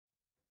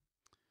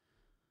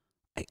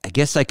I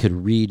guess I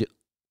could read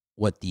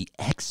what the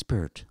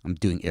expert, I'm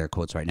doing air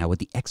quotes right now, what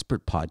the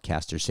expert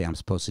podcasters say I'm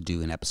supposed to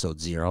do in episode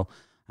 0.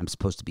 I'm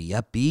supposed to be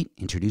upbeat,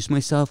 introduce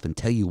myself, and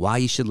tell you why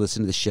you should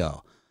listen to the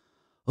show.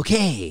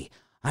 Okay,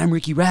 I'm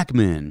Riki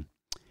Rachtman,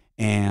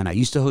 and I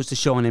used to host a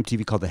show on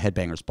MTV called the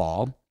Headbangers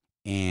Ball,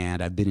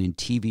 and I've been in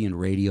TV and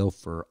radio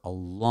for a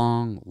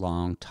long,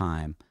 long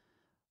time.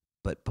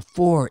 But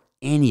before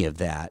any of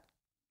that,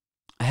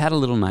 I had a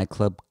little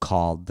nightclub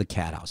called the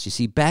Cathouse. You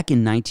see, back in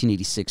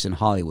 1986 in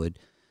Hollywood,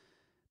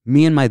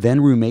 me and my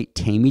then roommate,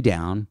 Taime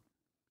Downe,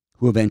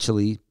 who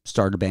eventually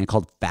started a band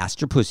called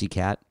Faster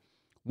Pussycat,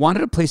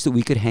 wanted a place that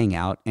we could hang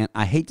out. And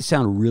I hate to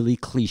sound really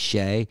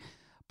cliche,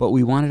 but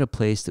we wanted a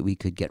place that we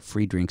could get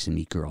free drinks and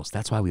meet girls.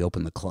 That's why we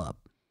opened the club.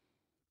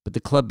 But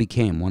the club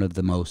became one of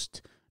the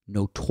most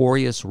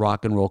notorious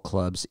rock and roll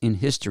clubs in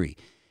history.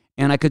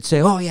 And I could say,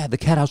 oh yeah, the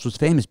Cathouse was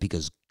famous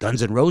because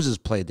Guns N' Roses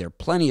played there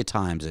plenty of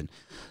times. And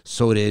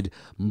so did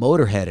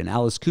Motorhead and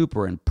Alice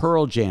Cooper and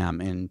Pearl Jam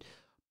and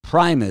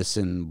Primus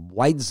and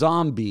White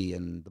Zombie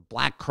and the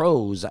Black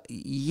Crowes.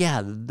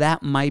 Yeah,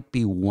 that might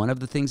be one of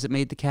the things that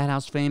made the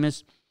Cathouse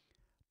famous,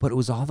 but it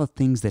was all the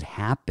things that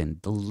happened,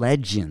 the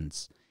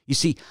legends. You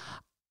see,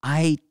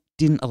 I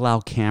didn't allow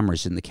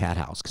cameras in the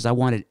Cathouse because I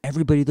wanted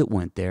everybody that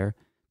went there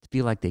to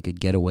feel like they could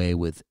get away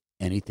with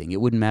anything.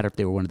 It wouldn't matter if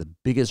they were one of the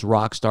biggest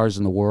rock stars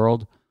in the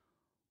world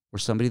or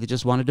somebody that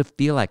just wanted to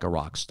feel like a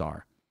rock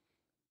star.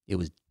 It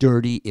was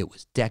dirty, it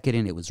was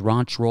decadent, it was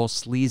raunch, roll,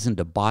 sleaze, and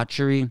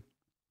debauchery.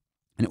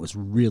 And it was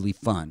really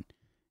fun.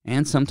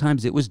 And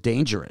sometimes it was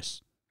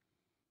dangerous.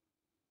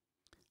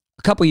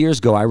 A couple years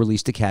ago, I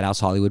released a Cathouse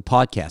Hollywood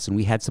Podcast, and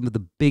we had some of the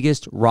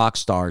biggest rock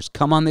stars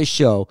come on this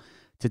show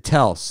to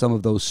tell some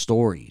of those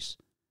stories.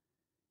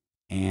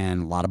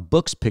 And a lot of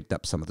books picked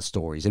up some of the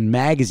stories, and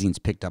magazines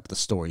picked up the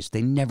stories.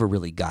 They never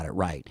really got it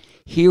right.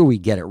 Here we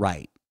get it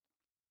right.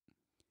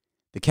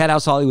 The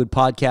Cathouse Hollywood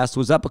Podcast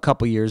was up a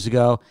couple years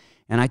ago,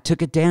 and I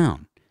took it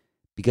down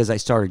because I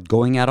started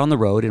going out on the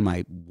road in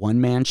my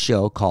one-man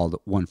show called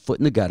One Foot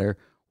in the Gutter,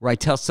 where I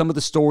tell some of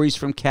the stories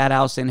from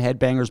Cathouse and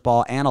Headbangers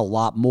Ball and a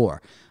lot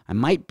more. I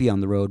might be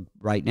on the road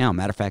right now.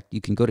 Matter of fact, you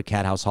can go to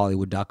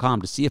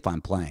cathousehollywood.com to see if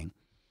I'm playing.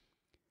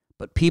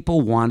 But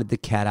people wanted the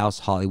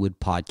Cathouse Hollywood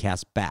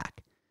Podcast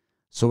back.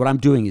 So what I'm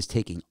doing is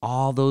taking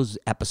all those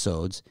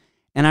episodes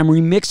and I'm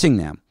remixing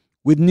them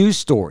with new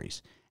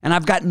stories. And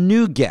I've got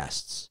new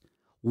guests.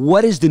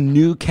 What is the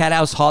new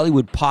Cathouse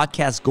Hollywood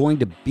Podcast going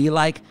to be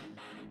like?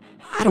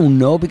 I don't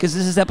know, because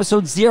this is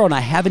episode 0 and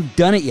I haven't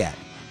done it yet.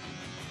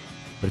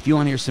 But if you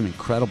want to hear some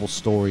incredible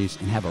stories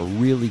and have a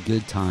really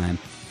good time,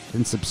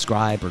 then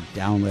subscribe or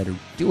download or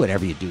do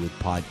whatever you do with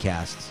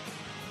podcasts.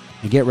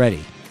 And get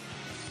ready,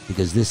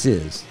 because this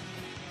is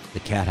the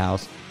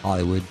Cathouse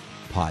Hollywood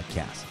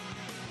Podcast.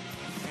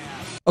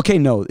 Okay,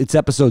 no, it's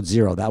episode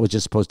 0. That was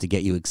just supposed to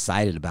get you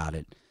excited about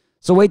it.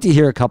 So wait to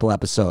hear a couple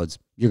episodes.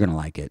 You're going to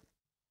like it.